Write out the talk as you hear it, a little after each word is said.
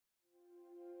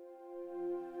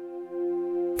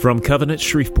From Covenant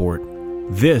Shreveport,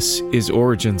 this is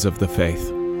Origins of the Faith.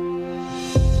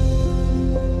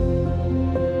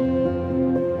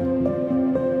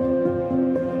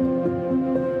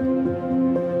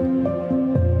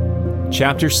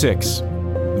 Chapter 6,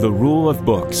 The Rule of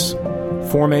Books,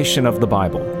 Formation of the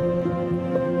Bible.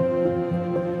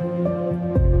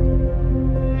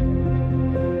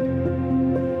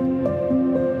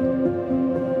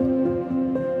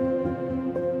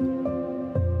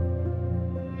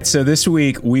 So this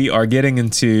week we are getting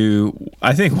into,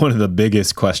 I think, one of the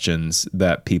biggest questions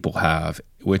that people have,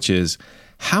 which is,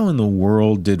 how in the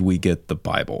world did we get the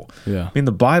Bible? Yeah. I mean,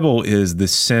 the Bible is the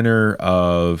center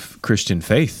of Christian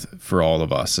faith for all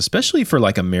of us, especially for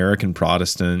like American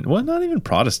Protestant, well, not even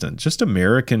Protestant, just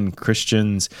American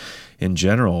Christians in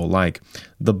general. Like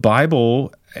the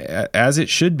Bible, as it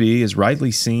should be, is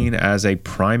rightly seen as a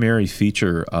primary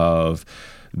feature of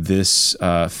this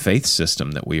faith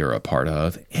system that we are a part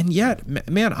of. And yet,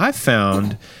 man, I've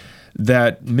found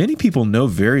that many people know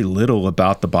very little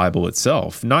about the Bible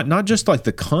itself. Not just like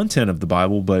the content of the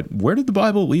Bible, but where did the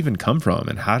Bible even come from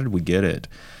and how did we get it?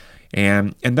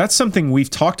 And that's something we've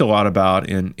talked a lot about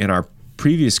in our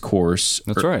previous course.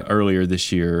 That's right. Earlier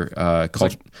this year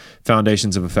called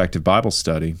Foundations of Effective Bible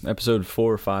Study. Episode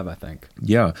 4 or 5, I think.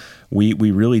 Yeah, we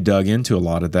really dug into a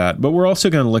lot of that, but we're also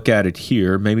going to look at it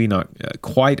here, maybe not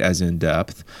quite as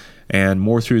in-depth, and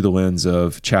more through the lens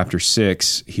of chapter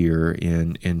 6 here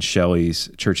in Shelley's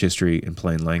Church History in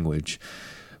Plain Language.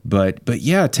 But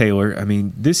yeah, Taylor, I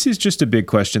mean, this is just a big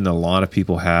question that a lot of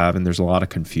people have, and there's a lot of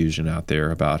confusion out there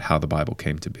about how the Bible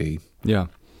came to be. Yeah.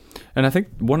 And I think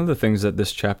one of the things that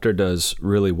this chapter does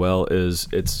really well is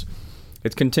it's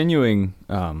continuing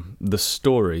the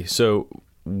story. So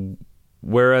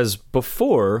whereas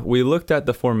before we looked at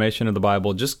the formation of the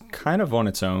Bible just kind of on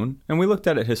its own, and we looked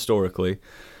at it historically,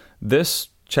 this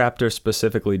chapter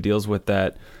specifically deals with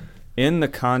that in the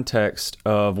context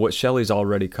of what Shelley's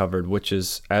already covered, which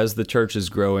is as the church is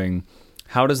growing,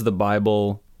 how does the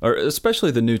Bible, or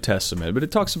especially the New Testament, but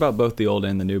it talks about both the Old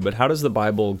and the New, but how does the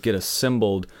Bible get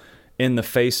assembled in the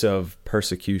face of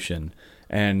persecution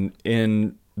and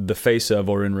in the face of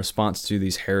or in response to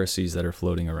these heresies that are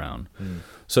floating around.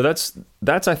 So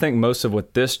that's I think most of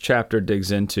what this chapter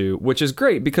digs into, which is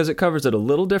great because it covers it a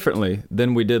little differently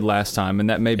than we did last time, and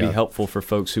that may be helpful for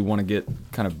folks who want to get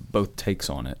kind of both takes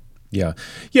on it. Yeah.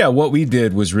 What we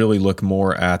did was really look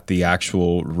more at the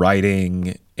actual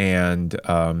writing and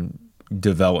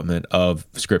development of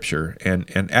Scripture,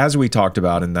 and as we talked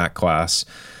about in that class,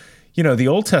 you know, the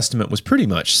Old Testament was pretty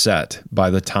much set by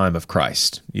the time of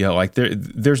Christ. You know, like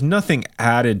there's nothing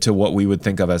added to what we would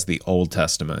think of as the Old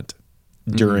Testament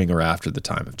during or after the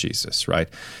time of Jesus, right?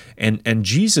 And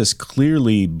Jesus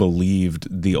clearly believed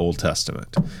the Old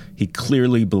Testament. He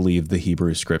clearly believed the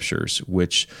Hebrew Scriptures,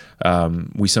 which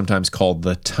we sometimes call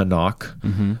the Tanakh.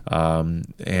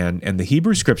 And the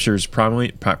Hebrew Scriptures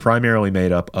primarily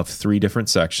made up of 3 different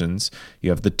sections. You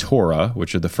have the Torah,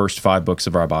 which are the first 5 books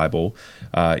of our Bible.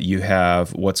 You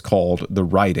have what's called the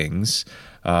writings,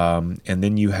 and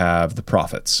then you have the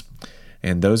prophets.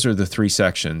 And those are the 3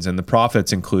 sections. And the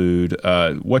prophets include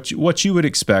what you would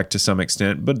expect to some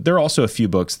extent, but there are also a few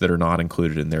books that are not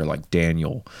included in there, like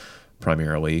Daniel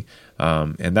primarily.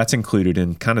 And that's included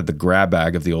in kind of the grab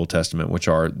bag of the Old Testament, which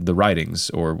are the writings,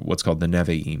 or what's called the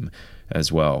Nevi'im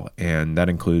as well. And that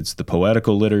includes the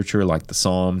poetical literature, like the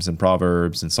Psalms and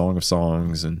Proverbs and Song of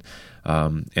Songs, and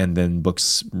then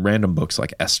random books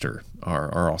like Esther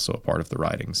are also a part of the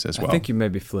writings as well. I think you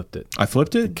maybe flipped it. I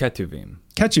flipped it? Ketuvim,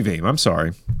 I'm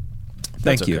sorry.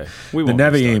 Thank you. Okay. The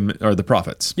Nevi'im are the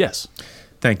prophets. Yes.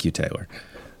 Thank you, Taylor.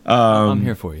 I'm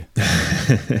here for you.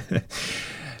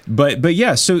 But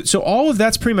yeah, so all of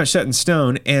that's pretty much set in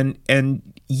stone, and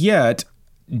yet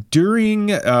during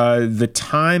the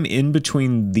time in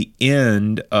between the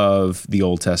end of the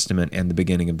Old Testament and the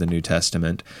beginning of the New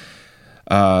Testament,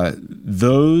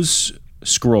 those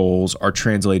scrolls are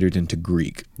translated into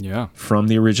Greek from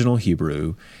the original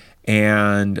Hebrew,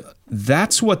 and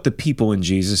that's what the people in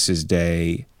Jesus's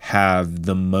day have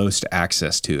the most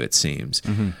access to, it seems.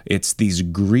 It's these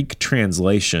Greek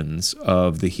translations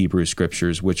of the Hebrew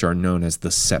Scriptures, which are known as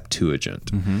the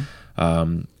Septuagint.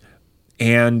 And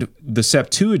the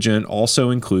Septuagint also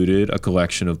included a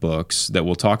collection of books that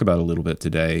we'll talk about a little bit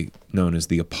today, known as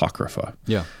the Apocrypha.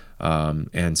 Yeah.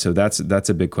 And so that's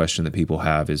a big question that people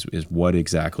have is what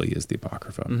exactly is the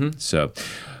Apocrypha?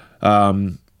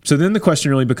 So then the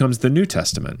question really becomes the New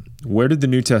Testament. Where did the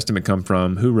New Testament come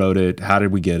from? Who wrote it? How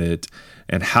did we get it?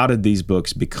 And how did these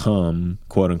books become,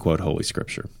 quote unquote, Holy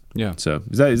Scripture? Yeah. So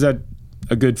is that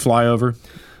a good flyover?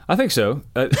 I think so.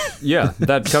 Yeah,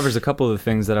 that covers a couple of the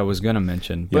things that I was going to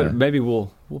mention, but Yeah. maybe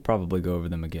we'll probably go over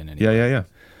them again anyway. Yeah.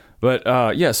 But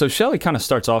so Shelley kind of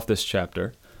starts off this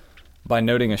chapter by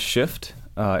noting a shift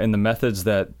in the methods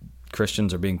that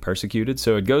Christians are being persecuted.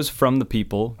 So it goes from the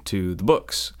people to the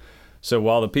books. So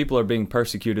while the people are being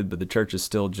persecuted, but the church is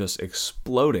still just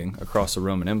exploding across the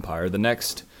Roman Empire, the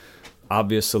next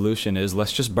obvious solution is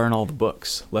let's just burn all the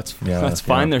books. Let's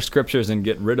find their scriptures and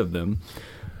get rid of them.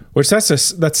 Which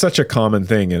that's such a common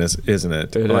thing, isn't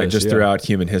it? It like is, just yeah. throughout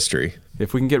human history.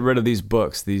 If we can get rid of these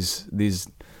books, these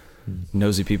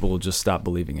nosy people will just stop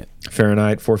believing it.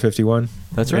 Fahrenheit 451.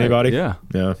 That's right. Anybody? Yeah.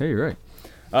 Yeah. Yeah, you're right.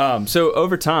 So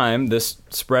over time, this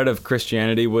spread of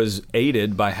Christianity was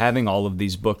aided by having all of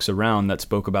these books around that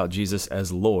spoke about Jesus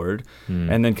as Lord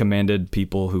and then commanded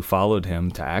people who followed him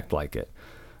to act like it.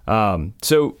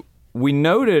 So we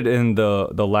noted in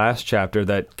the last chapter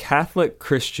that Catholic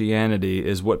Christianity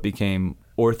is what became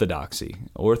orthodoxy.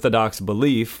 Orthodox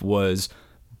belief was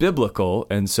biblical,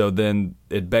 and so then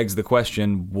it begs the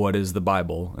question, what is the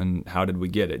Bible and how did we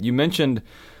get it? You mentioned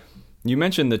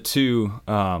the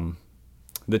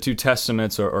two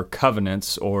testaments or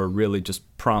covenants, or really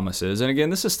just promises. And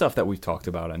again, this is stuff that we've talked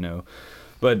about, I know.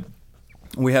 But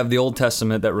we have the Old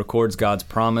Testament that records God's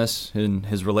promise in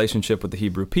his relationship with the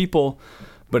Hebrew people,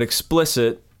 but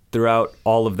explicit throughout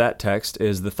all of that text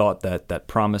is the thought that that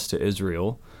promise to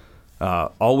Israel was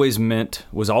always meant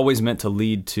to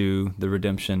lead to the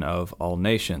redemption of all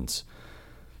nations.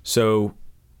 So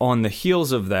on the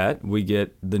heels of that, we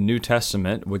get the New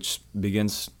Testament, which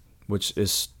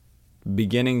is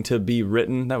beginning to be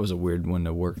written. That was a weird one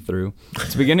to work through.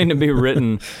 It's beginning to be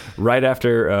written right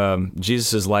after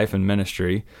Jesus' life and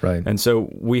ministry. Right. And so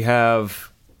we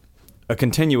have a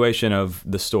continuation of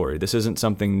the story. This isn't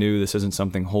something new. This isn't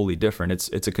something wholly different.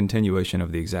 It's a continuation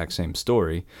of the exact same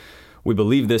story. We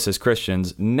believe this as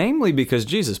Christians, namely because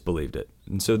Jesus believed it.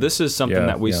 And so this is something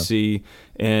that we see,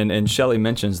 and Shelley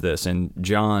mentions this in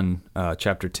John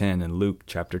chapter 10 and Luke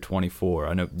chapter 24.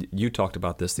 I know you talked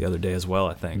about this the other day as well,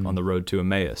 I think, on the road to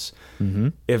Emmaus. Mm-hmm.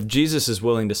 If Jesus is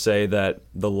willing to say that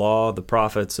the law, the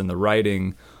prophets, and the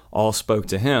writing all spoke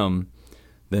to him,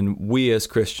 then we as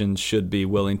Christians should be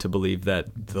willing to believe that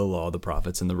the law, the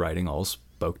prophets, and the writing all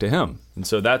spoke to him. And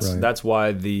so that's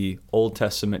why the Old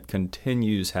Testament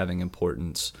continues having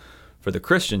importance for the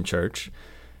Christian church.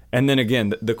 And then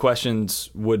again, the questions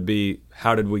would be,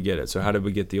 how did we get it? So how did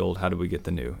we get the old? How did we get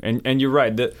the new? And you're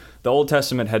right, the Old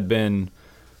Testament had been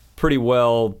pretty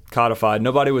well codified.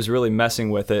 Nobody was really messing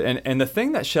with it. And the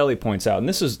thing that Shelley points out, and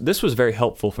this was very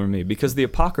helpful for me, because the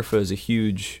Apocrypha is a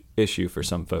huge issue for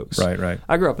some folks. Right.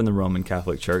 I grew up in the Roman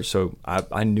Catholic Church, so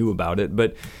I knew about it.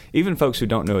 But even folks who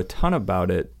don't know a ton about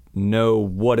it know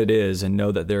what it is and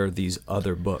know that there are these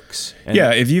other books. And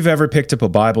if you've ever picked up a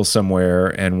Bible somewhere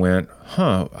and went,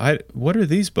 what are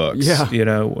these books? Yeah.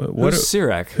 Who's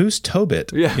Sirach? Who's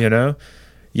Tobit? Yeah.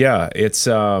 It's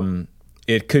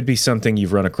it could be something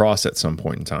you've run across at some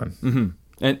point in time.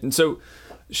 Mm-hmm. And so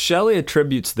Shelley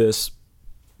attributes this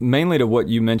mainly to what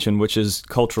you mentioned, which is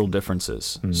cultural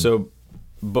differences. Mm-hmm. So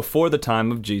before the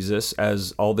time of Jesus,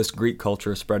 as all this Greek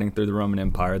culture is spreading through the Roman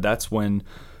Empire, that's when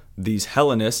these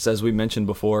Hellenists, as we mentioned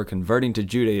before, converting to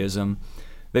Judaism.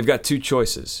 They've got two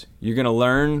choices. You're going to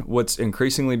learn what's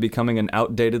increasingly becoming an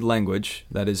outdated language,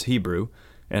 that is Hebrew,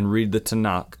 and read the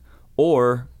Tanakh,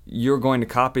 or you're going to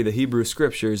copy the Hebrew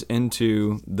scriptures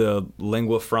into the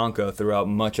lingua franca throughout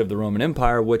much of the Roman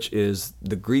Empire, which is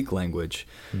the Greek language.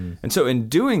 Mm. And so in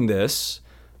doing this,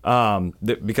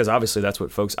 because obviously that's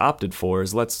what folks opted for,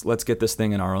 is let's get this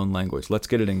thing in our own language. Let's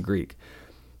get it in Greek.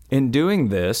 In doing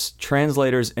this,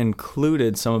 translators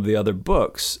included some of the other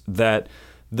books that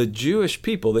the Jewish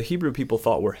people, the Hebrew people,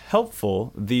 thought were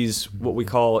helpful, these what we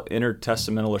call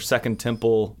intertestamental or Second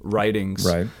Temple writings,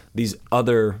 right. These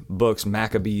other books,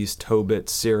 Maccabees, Tobit,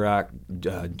 Sirach,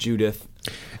 Judith.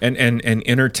 And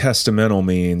intertestamental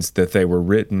means that they were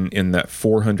written in that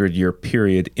 400-year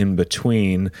period in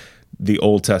between the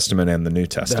Old Testament and the New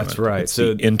Testament. That's right. It's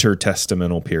the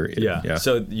intertestamental period. Yeah.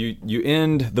 So you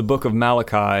end the book of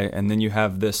Malachi, and then you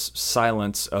have this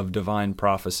silence of divine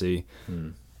prophecy.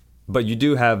 But you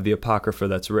do have the Apocrypha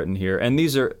that's written here. And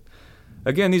these are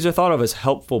thought of as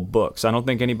helpful books. I don't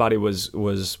think anybody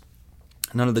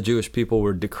none of the Jewish people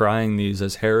were decrying these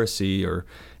as heresy or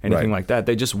anything like that.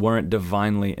 They just weren't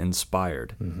divinely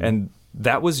inspired. Mm-hmm. And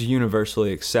that was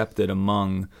universally accepted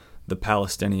among the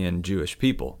Palestinian Jewish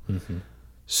people. Mm-hmm.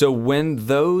 So when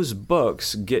those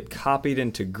books get copied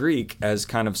into Greek as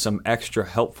kind of some extra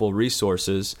helpful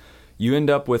resources, you end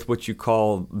up with what you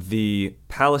call the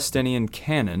Palestinian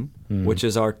canon, which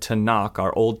is our Tanakh,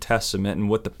 our Old Testament, and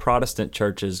what the Protestant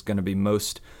church is going to be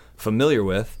most familiar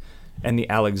with, and the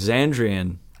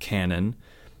Alexandrian canon.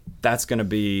 That's going to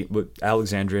be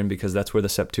Alexandrian because that's where the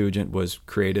Septuagint was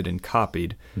created and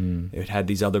copied. It had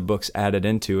these other books added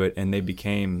into it, and they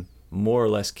became more or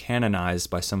less canonized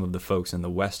by some of the folks in the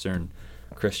Western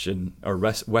Christian or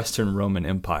Western Roman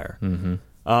Empire.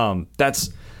 That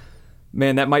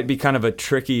might be kind of a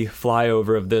tricky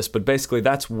flyover of this, but basically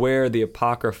that's where the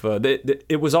Apocrypha,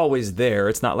 it was always there.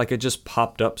 It's not like it just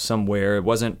popped up somewhere. It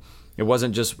wasn't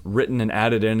just written and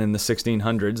added in the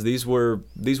 1600s. These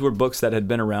were books that had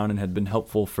been around and had been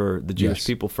helpful for the Jewish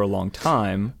people for a long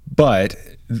time. But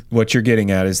what you're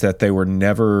getting at is that they were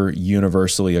never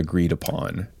universally agreed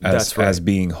upon as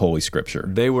being Holy Scripture.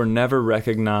 They were never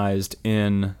recognized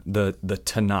in the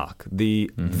Tanakh,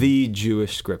 the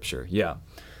Jewish Scripture. Yeah.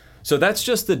 So that's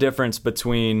just the difference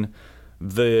between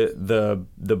the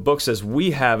books as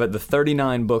we have it, the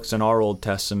 39 books in our Old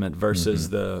Testament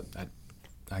versus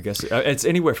I guess it's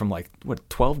anywhere from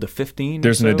 12 to 15.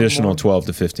 There's an additional 12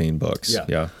 to 15 books.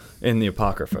 Yeah. In the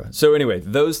Apocrypha. So anyway,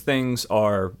 those things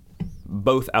are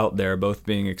both out there, both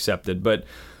being accepted. But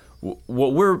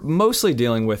what we're mostly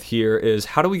dealing with here is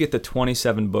how do we get the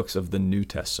 27 books of the New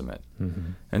Testament?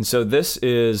 And so this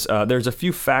is, there's a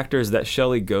few factors that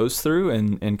Shelley goes through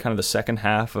in kind of the second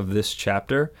half of this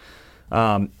chapter.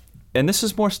 And this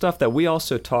is more stuff that we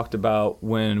also talked about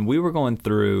when we were going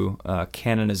through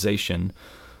canonization.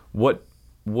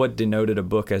 What denoted a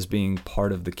book as being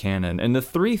part of the canon? And the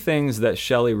three things that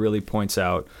Shelley really points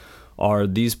out are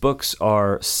these books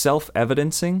are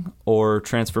self-evidencing or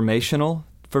transformational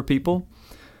for people.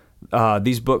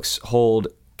 These books hold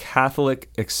Catholic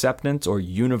acceptance or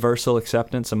universal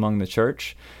acceptance among the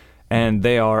church, and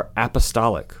they are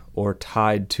apostolic or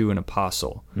tied to an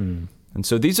apostle. And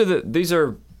so these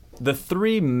are the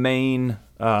three main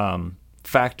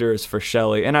factors for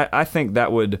Shelley, and I think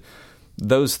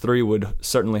those three would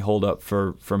certainly hold up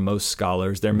for most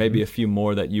scholars. There may be a few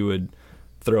more that you would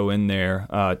throw in there,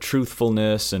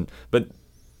 truthfulness, but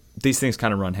these things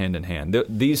kind of run hand in hand.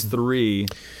 These three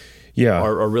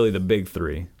are really the big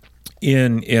three.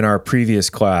 In our previous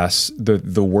class,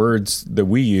 the words that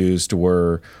we used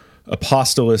were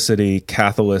apostolicity,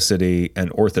 Catholicity,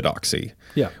 and orthodoxy.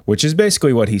 Yeah. Which is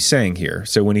basically what he's saying here.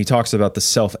 So when he talks about the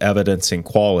self-evidencing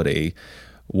quality,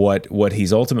 what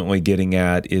he's ultimately getting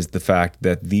at is the fact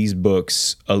that these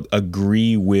books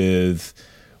agree with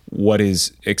what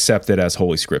is accepted as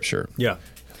Holy Scripture. Yeah.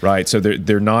 Right? So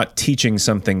they're not teaching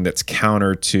something that's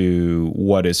counter to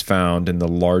what is found in the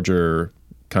larger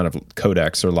kind of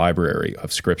codex or library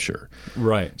of Scripture.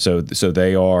 Right. So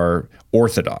they are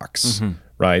orthodox,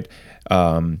 right?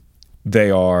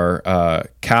 They are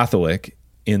Catholic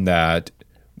in that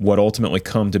what ultimately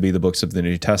come to be the books of the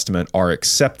New Testament are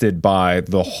accepted by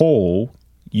the whole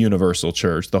universal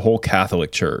church, the whole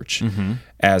Catholic Church,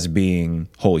 as being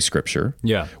Holy Scripture.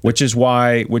 Yeah. Which is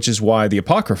why the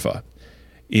Apocrypha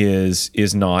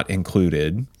is not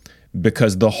included,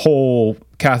 because the whole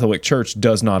Catholic Church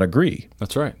does not agree.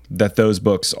 That's right. That those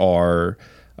books are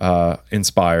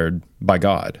inspired by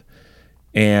God.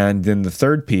 And then the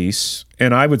third piece,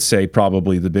 and I would say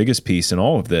probably the biggest piece in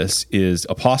all of this, is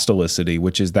apostolicity,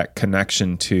 which is that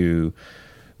connection to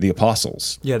the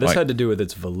apostles. Yeah, this had to do with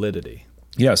its validity.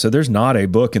 Yeah, so there's not a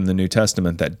book in the New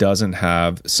Testament that doesn't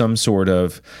have some sort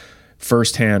of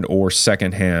firsthand or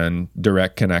secondhand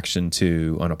direct connection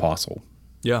to an apostle.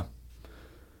 Yeah.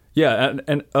 Yeah,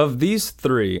 and of these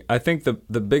three, I think the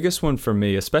biggest one for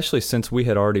me, especially since we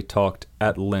had already talked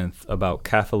at length about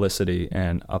Catholicity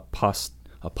and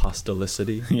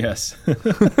apostolicity. Yes.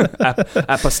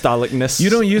 Apostolicness. You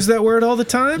don't use that word all the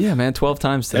time? Yeah, man, 12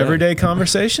 times today. Everyday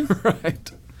conversation?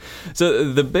 Right.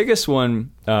 So the biggest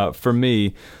one for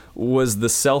me was the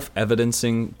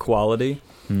self-evidencing quality,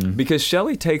 because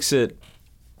Shelley takes it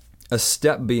a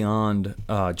step beyond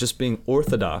just being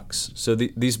orthodox. So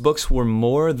these books were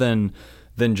more than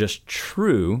just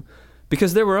true,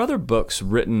 because there were other books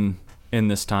written in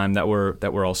this time that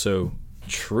were also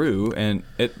true, and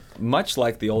it much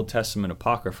like the Old Testament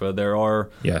Apocrypha, there are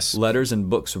letters and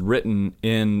books written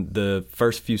in the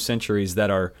first few centuries that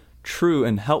are true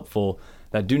and helpful,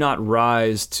 that do not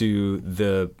rise to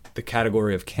the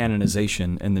category of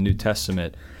canonization in the New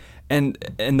Testament. And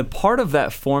the part of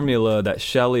that formula that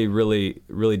Shelley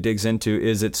really digs into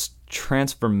is its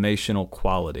transformational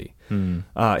quality.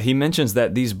 He mentions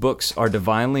that these books are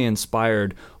divinely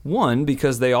inspired, one,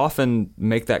 because they often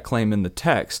make that claim in the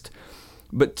text,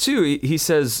 but two, he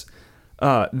says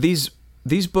these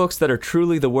books that are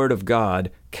truly the Word of God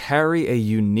carry a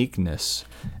uniqueness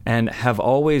and have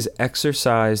always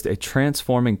exercised a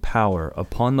transforming power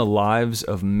upon the lives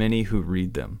of many who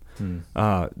read them.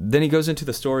 Then he goes into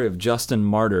the story of Justin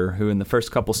Martyr, who in the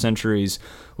first couple centuries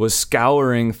was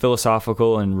scouring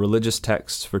philosophical and religious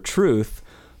texts for truth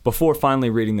before finally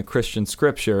reading the Christian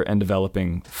scripture and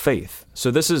developing faith. So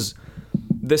this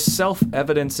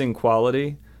self-evidencing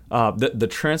quality, the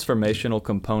transformational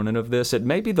component of this, it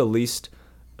may be the least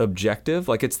objective,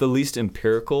 like it's the least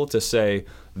empirical to say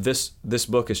this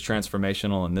book is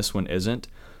transformational and this one isn't.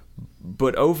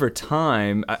 But over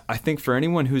time, I think for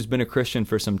anyone who's been a Christian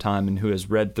for some time and who has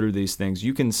read through these things,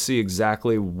 you can see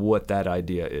exactly what that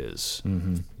idea is.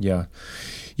 Mm-hmm. Yeah,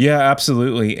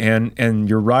 absolutely. And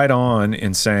you're right on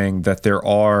in saying that there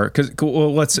are,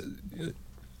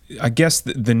 I guess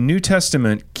the New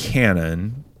Testament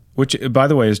canon, which by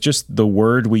the way is just the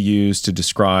word we use to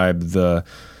describe the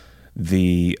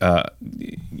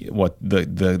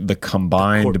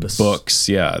combined books,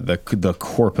 the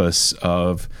corpus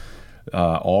of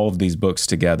all of these books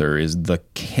together is the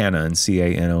canon,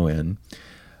 canon.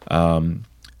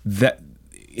 That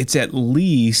it's at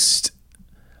least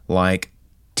like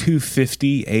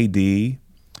 250 AD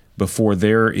before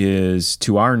there is,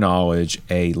 to our knowledge,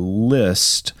 a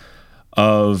list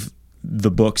of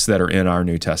the books that are in our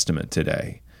New Testament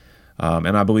today.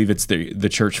 And I believe it's the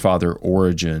church father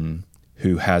Origen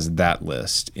who has that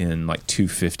list in like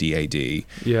 250 AD.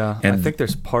 Yeah, and I think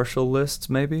there's partial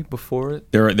lists maybe before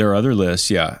it. There are other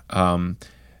lists, yeah.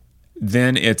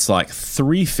 Then it's like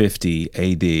 350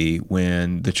 AD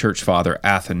when the church father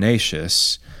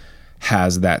Athanasius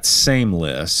has that same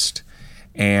list.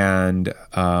 And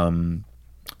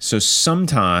so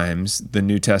sometimes the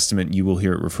New Testament, you will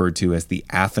hear it referred to as the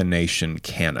Athanasian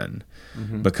canon,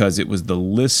 because it was the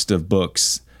list of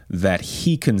books that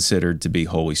he considered to be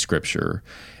Holy Scripture.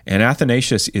 And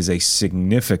Athanasius is a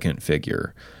significant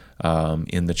figure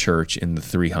in the church in the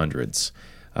 300s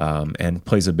and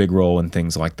plays a big role in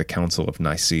things like the Council of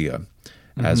Nicaea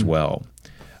as well.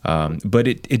 But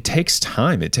it takes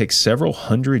time. It takes several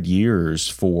hundred years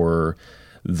for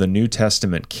the New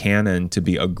Testament canon to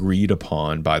be agreed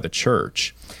upon by the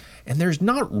church. And there's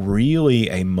not really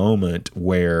a moment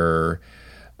where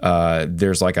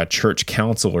there's like a church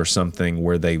council or something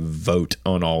where they vote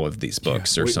on all of these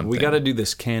books or something. We got to do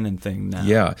this canon thing now.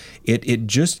 Yeah,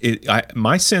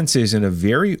 my sense is in a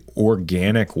very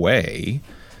organic way.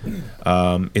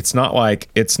 It's not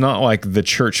like the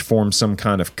church forms some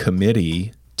kind of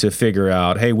committee to figure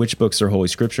out, hey, which books are Holy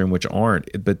Scripture and which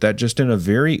aren't. But that just in a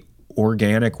very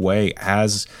organic way,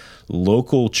 as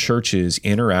local churches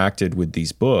interacted with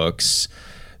these books,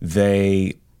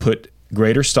 they put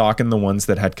greater stock in the ones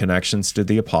that had connections to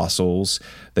the apostles.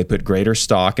 They put greater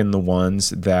stock in the ones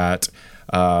that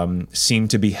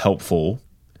seemed to be helpful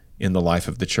in the life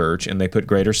of the church, and they put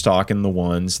greater stock in the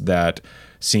ones that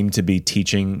seemed to be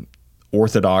teaching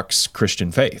orthodox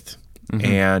Christian faith.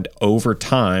 And over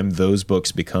time, those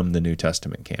books become the New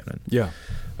Testament canon. Yeah.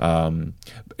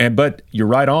 But you're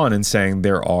right on in saying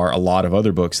there are a lot of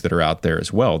other books that are out there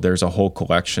as well. There's a whole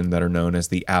collection that are known as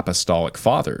the Apostolic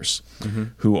Fathers,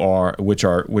 which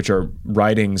are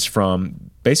writings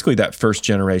from basically that first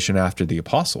generation after the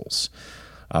apostles.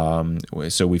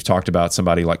 So we've talked about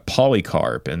somebody like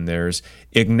Polycarp, and there's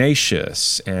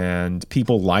Ignatius and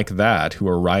people like that who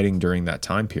are writing during that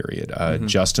time period.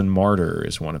 Justin Martyr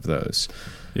is one of those.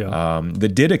 Yeah. The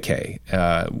Didache,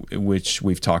 which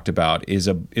we've talked about, is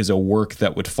a work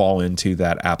that would fall into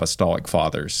that Apostolic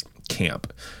Fathers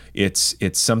camp. It's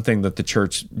something that the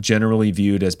church generally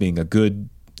viewed as being a good,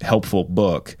 helpful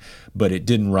book, but it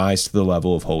didn't rise to the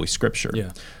level of Holy Scripture.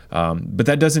 Yeah. But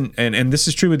that doesn't, and this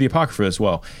is true with the Apocrypha as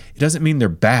well, it doesn't mean they're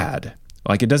bad.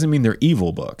 Like, it doesn't mean they're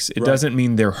evil books. It doesn't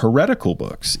mean they're heretical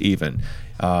books, even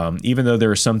though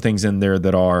there are some things in there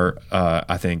that are,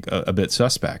 I think, a bit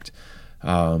suspect.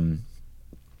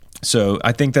 So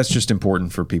I think that's just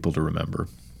important for people to remember.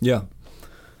 Yeah.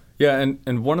 Yeah,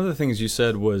 and one of the things you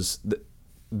said was that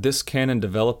this canon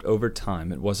developed over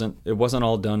time. It wasn't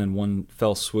all done in one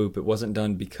fell swoop. It wasn't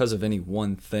done because of any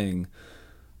one thing.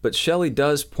 But Shelley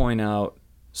does point out,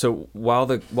 so while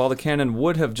the canon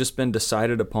would have just been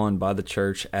decided upon by the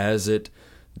church as it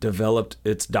developed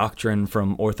its doctrine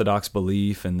from Orthodox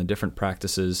belief and the different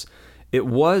practices, it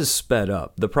was sped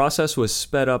up. The process was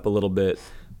sped up a little bit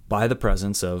by the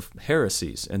presence of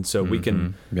heresies. And so we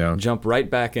can jump right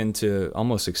back into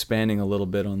almost expanding a little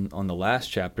bit on the last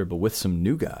chapter, but with some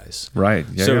new guys. Right.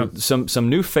 Yeah, some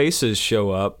new faces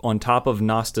show up on top of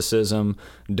Gnosticism,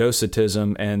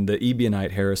 Docetism, and the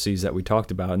Ebionite heresies that we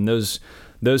talked about. And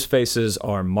those faces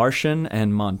are Marcion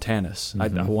and Montanus. I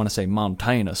want to say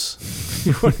Montanus.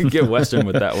 You want to get Western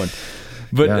with that one.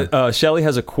 But Shelley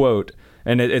has a quote,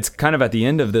 and it's kind of at the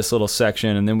end of this little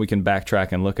section, and then we can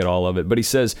backtrack and look at all of it. But he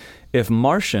says, if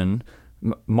Marcion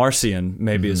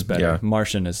maybe is better. Yeah.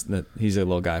 Marcion is that he's a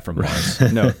little guy from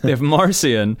Mars. No, if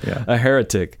Marcion, a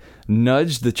heretic,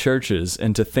 nudged the churches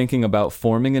into thinking about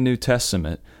forming a New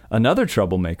Testament, another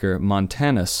troublemaker,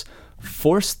 Montanus,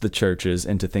 forced the churches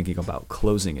into thinking about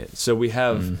closing it. So we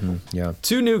have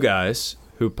two new guys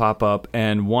who pop up,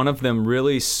 and one of them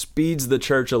really speeds the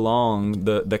church along,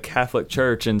 the Catholic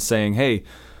Church, in saying, hey,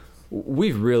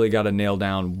 we've really got to nail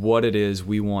down what it is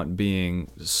we want being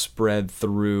spread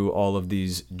through all of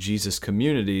these Jesus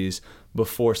communities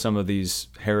before some of these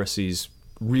heresies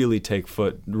really take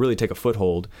a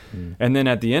foothold. And then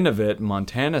at the end of it,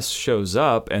 Montanus shows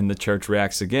up, and the church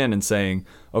reacts again and saying,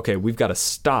 okay, we've got to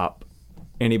stop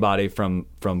anybody from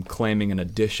claiming an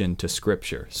addition to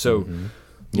Scripture. So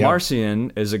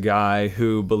Marcion is a guy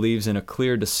who believes in a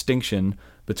clear distinction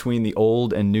between the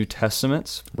Old and New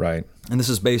Testaments. Right. And this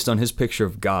is based on his picture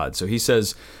of God. So he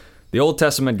says the Old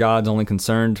Testament God's only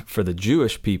concerned for the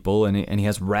Jewish people, and he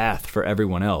has wrath for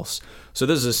everyone else. So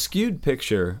there's a skewed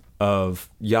picture of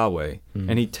Yahweh,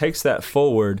 and he takes that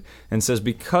forward and says,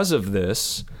 because of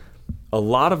this, a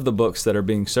lot of the books that are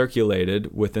being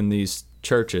circulated within these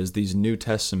churches, these New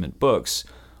Testament books,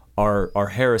 are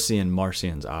heresy in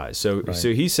Marcion's eyes. So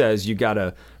he says you got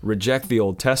to reject the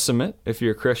Old Testament if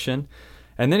you're a Christian.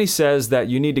 And then he says that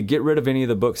you need to get rid of any of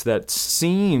the books that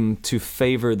seem to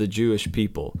favor the Jewish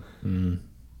people,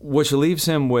 which leaves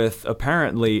him with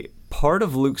apparently part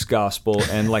of Luke's gospel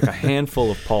and like a handful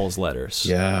of Paul's letters.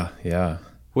 Yeah.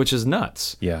 Which is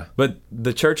nuts. Yeah. But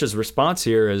the church's response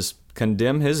here is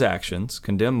condemn his actions,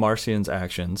 condemn Marcion's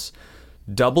actions,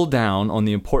 double down on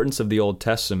the importance of the Old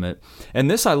Testament. And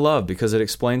this I love because it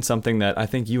explains something that I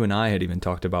think you and I had even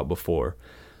talked about before.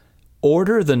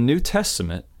 Order the New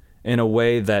Testament in a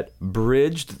way that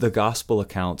bridged the gospel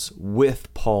accounts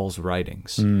with Paul's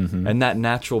writings. And that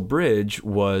natural bridge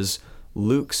was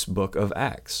Luke's book of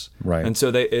Acts. Right. And so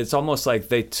it's almost like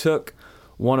they took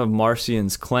one of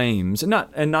Marcion's claims, and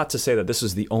not to say that this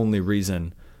is the only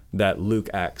reason that Luke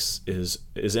Acts is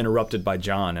interrupted by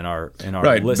John in our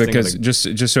right, listing. Because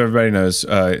just so everybody knows,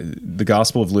 the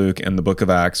Gospel of Luke and the Book of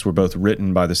Acts were both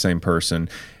written by the same person,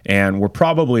 and were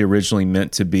probably originally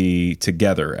meant to be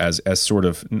together as sort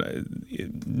of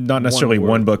not necessarily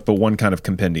one book, but one kind of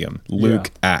compendium.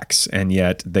 Luke, Acts, and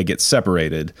yet they get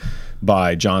separated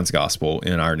by John's Gospel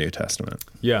in our New Testament.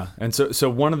 Yeah, and so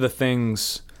one of the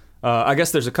things. I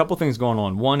guess there's a couple things going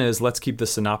on. One is let's keep the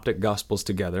synoptic gospels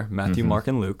together, Matthew, Mark,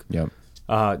 and Luke. Yep.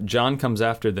 John comes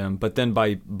after them, but then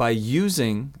by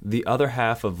using the other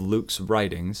half of Luke's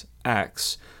writings,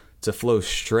 Acts, to flow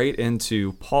straight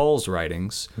into Paul's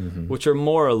writings, which are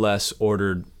more or less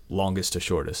ordered longest to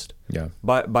shortest. Yeah.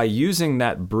 By using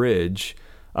that bridge,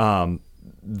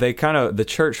 the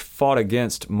church fought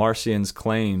against Marcion's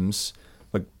claims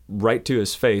right to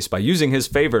his face. By using his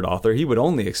favorite author, he would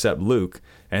only accept Luke,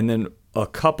 and then a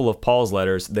couple of Paul's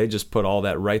letters, they just put all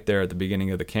that right there at the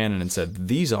beginning of the canon and said,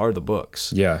 these are the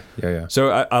books. Yeah. So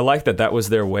I like that was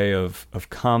their way of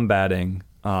combating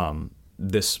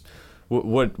this,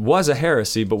 what was a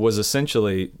heresy, but was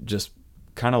essentially just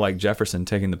kind of like Jefferson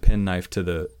taking the penknife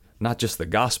to not just the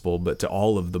gospel, but to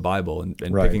all of the Bible and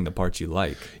picking the parts you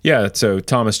like. Yeah, so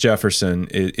Thomas Jefferson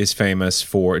is famous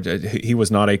for, he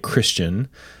was not a Christian.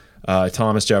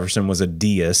 Thomas Jefferson was a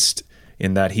deist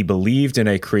in that he believed in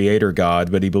a creator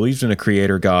God, but he believed in a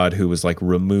creator God who was like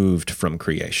removed from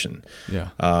creation. Yeah.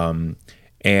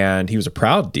 And he was a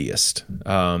proud deist.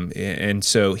 And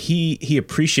so he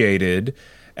appreciated,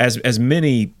 as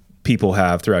many people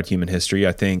have throughout human history,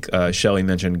 I think Shelley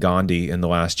mentioned Gandhi in the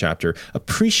last chapter,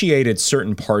 appreciated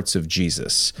certain parts of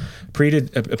Jesus,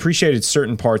 appreciated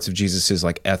certain parts of Jesus's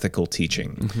like ethical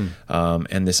teaching,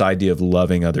 and this idea of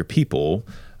loving other people.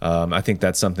 I think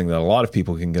that's something that a lot of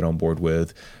people can get on board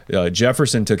with.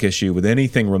 Jefferson took issue with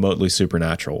anything remotely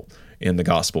supernatural in the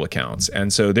gospel accounts.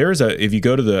 And so if you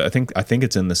go to I think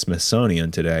it's in the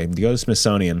Smithsonian today, if you go to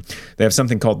Smithsonian, they have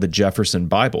something called the Jefferson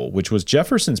Bible, which was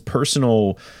Jefferson's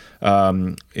personal,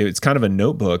 it's kind of a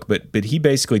notebook, but he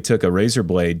basically took a razor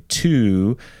blade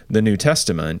to the New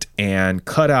Testament and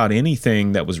cut out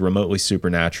anything that was remotely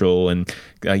supernatural and,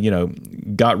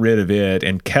 got rid of it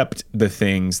and kept the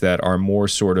things that are more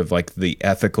sort of like the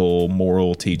ethical,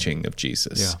 moral teaching of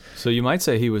Jesus. Yeah. So you might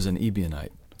say he was an Ebionite.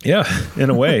 Yeah,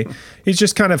 in a way. He's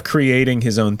just kind of creating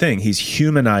his own thing. He's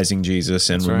humanizing Jesus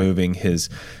and removing his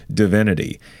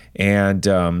divinity. And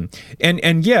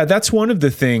yeah, that's one of the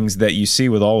things that you see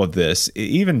with all of this.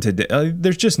 Even today,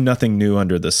 there's just nothing new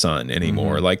under the sun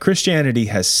anymore. Like Christianity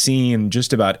has seen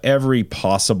just about every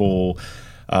possible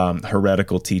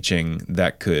heretical teaching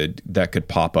that could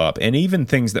pop up, and even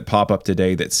things that pop up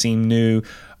today that seem new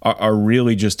are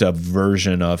really just a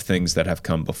version of things that have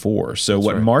come before. So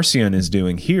what Marcion is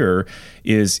doing here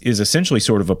is essentially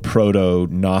sort of a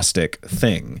proto-Gnostic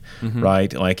thing,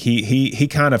 right? Like he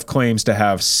kind of claims to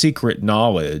have secret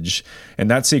knowledge, and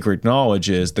that secret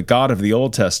knowledge is the God of the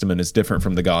Old Testament is different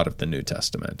from the God of the New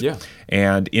Testament. Yeah.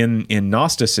 And in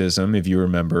Gnosticism, if you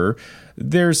remember,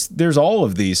 there's all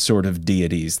of these sort of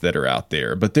deities that are out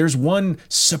there, but there's one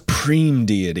supreme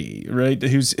deity, right?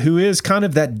 Who is kind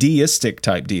of that deistic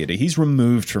type deity. He's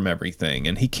removed from everything,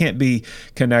 and he can't be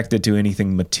connected to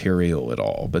anything material at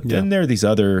all. But then there are these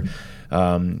other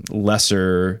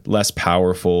lesser, less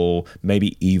powerful,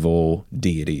 maybe evil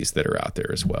deities that are out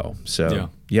there as well. So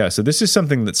so this is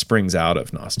something that springs out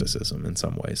of Gnosticism in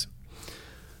some ways.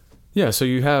 Yeah, so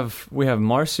we have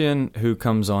Marcion, who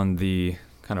comes on the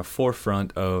kind of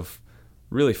forefront of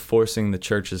really forcing the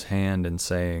church's hand and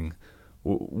saying,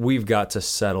 we've got to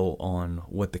settle on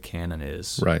what the canon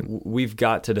is. Right. We've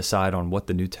got to decide on what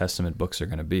the New Testament books are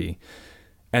going to be.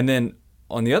 And then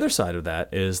on the other side of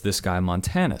that is this guy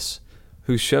Montanus,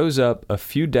 who shows up a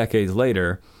few decades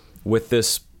later with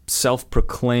this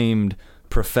self-proclaimed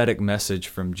prophetic message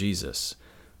from Jesus,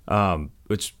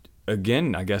 which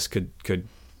again, I guess could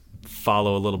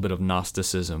follow a little bit of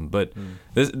Gnosticism, but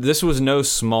this was no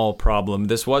small problem.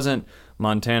 This wasn't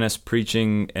Montanus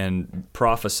preaching and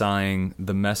prophesying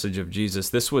the message of Jesus.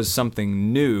 This was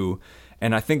something new,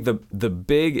 and I think the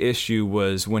big issue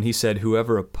was when he said,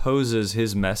 whoever opposes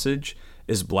his message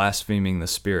is blaspheming the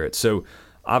Spirit. So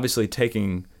obviously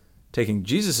taking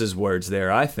Jesus's words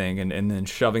there, I think, and then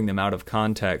shoving them out of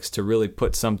context to really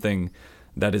put something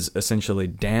that is essentially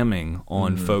damning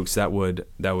on folks that would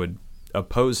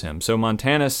oppose him. So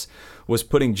Montanus was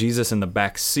putting Jesus in the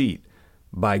back seat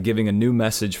by giving a new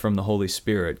message from the Holy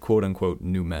Spirit, quote unquote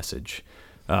new message,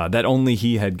 that only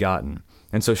he had gotten.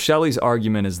 And so Shelley's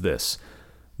argument is this: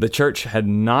 the church had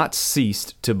not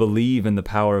ceased to believe in the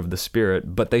power of the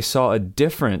Spirit, but they saw a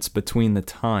difference between the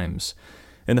times.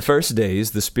 In the first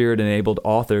days, the Spirit enabled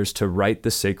authors to write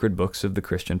the sacred books of the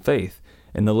Christian faith.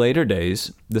 In the later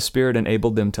days, the Spirit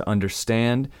enabled them to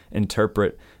understand,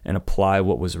 interpret, and apply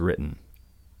what was written.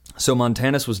 So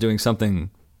Montanus was doing something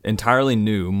entirely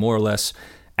new, more or less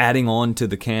adding on to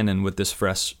the canon with this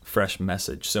fresh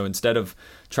message. So instead of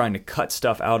trying to cut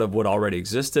stuff out of what already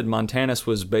existed, Montanus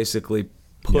was basically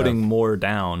putting more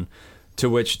down, to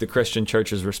which the Christian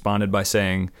churches responded by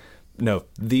saying, no,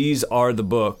 these are the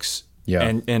books,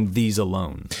 and these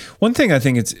alone. One thing I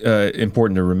think it's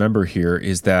important to remember here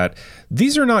is that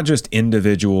these are not just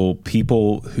individual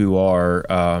people who are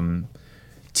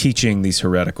teaching these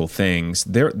heretical things.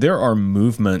 There are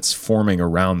movements forming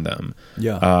around them.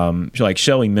 Like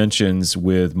Shelley mentions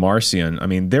with Marcion, I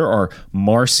mean, there are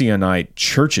Marcionite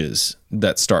churches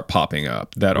that start popping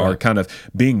up that are kind of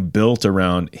being built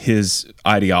around his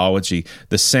ideology.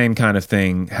 The same kind of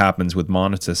thing happens with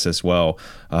Montanus as well,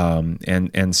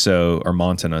 and so, or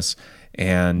Montanus.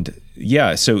 And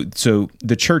so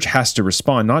the church has to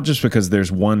respond, not just because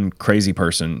there's one crazy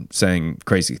person saying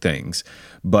crazy things,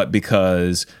 but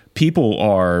because people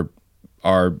are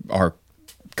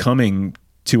coming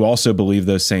to also believe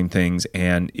those same things,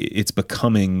 and it's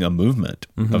becoming a movement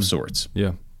of sorts.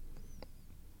 Yeah.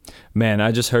 Man,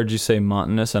 I just heard you say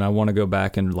Montanus, and I want to go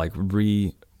back and like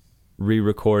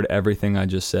re-record everything I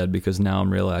just said, because now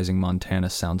I'm realizing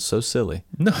Montanus sounds so silly.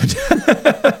 No.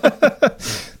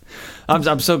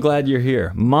 I'm so glad you're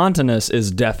here. Montanus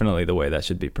is definitely the way that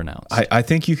should be pronounced. I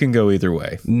think you can go either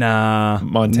way. Nah.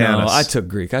 Montanus. No, I took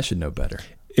Greek. I should know better.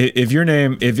 If your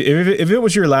name, if it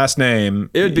was your last name,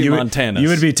 it would be Montanus. You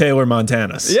would be Taylor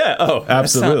Montanus. Yeah. Oh,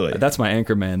 absolutely. That's my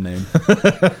Anchorman name.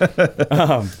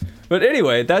 But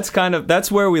anyway,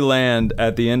 that's where we land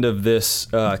at the end of this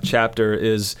chapter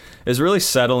is really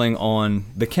settling on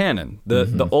the canon.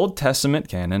 The Old Testament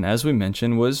canon, as we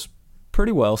mentioned, was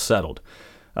pretty well settled.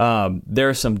 There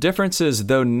are some differences,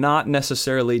 though not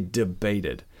necessarily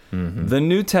debated. The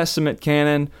New Testament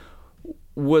canon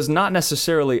was not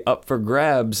necessarily up for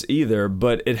grabs either,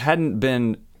 but it hadn't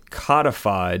been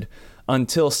codified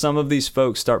until some of these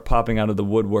folks start popping out of the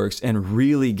woodworks and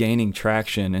really gaining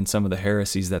traction in some of the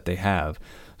heresies that they have.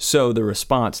 So the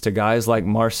response to guys like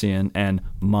Marcion and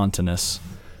Montanus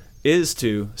is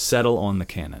to settle on the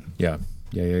canon. Yeah.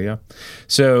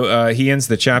 So he ends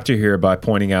the chapter here by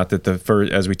pointing out that the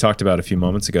first, as we talked about a few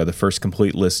moments ago, the first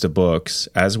complete list of books,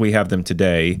 as we have them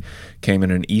today, came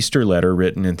in an Easter letter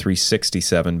written in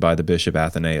 367 by the Bishop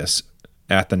Athanasius.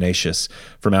 Athanasius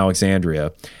from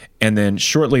Alexandria. And then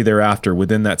shortly thereafter,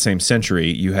 within that same century,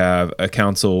 you have a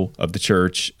council of the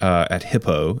church at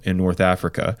Hippo in North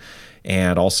Africa,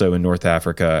 and also in North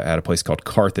Africa at a place called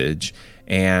Carthage.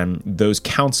 And those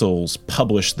councils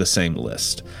publish the same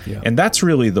list. Yeah. And that's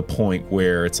really the point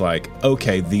where it's like,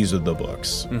 okay, these are the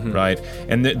books, right?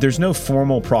 And there's no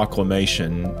formal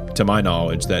proclamation, to my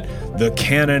knowledge, that the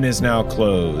canon is now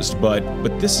closed, but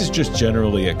this is just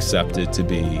generally accepted to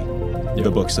be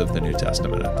the books of the New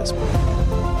Testament at this point.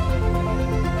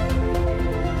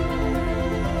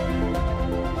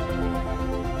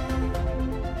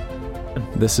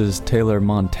 This is Taylor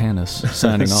Montanus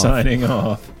signing off. Signing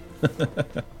off.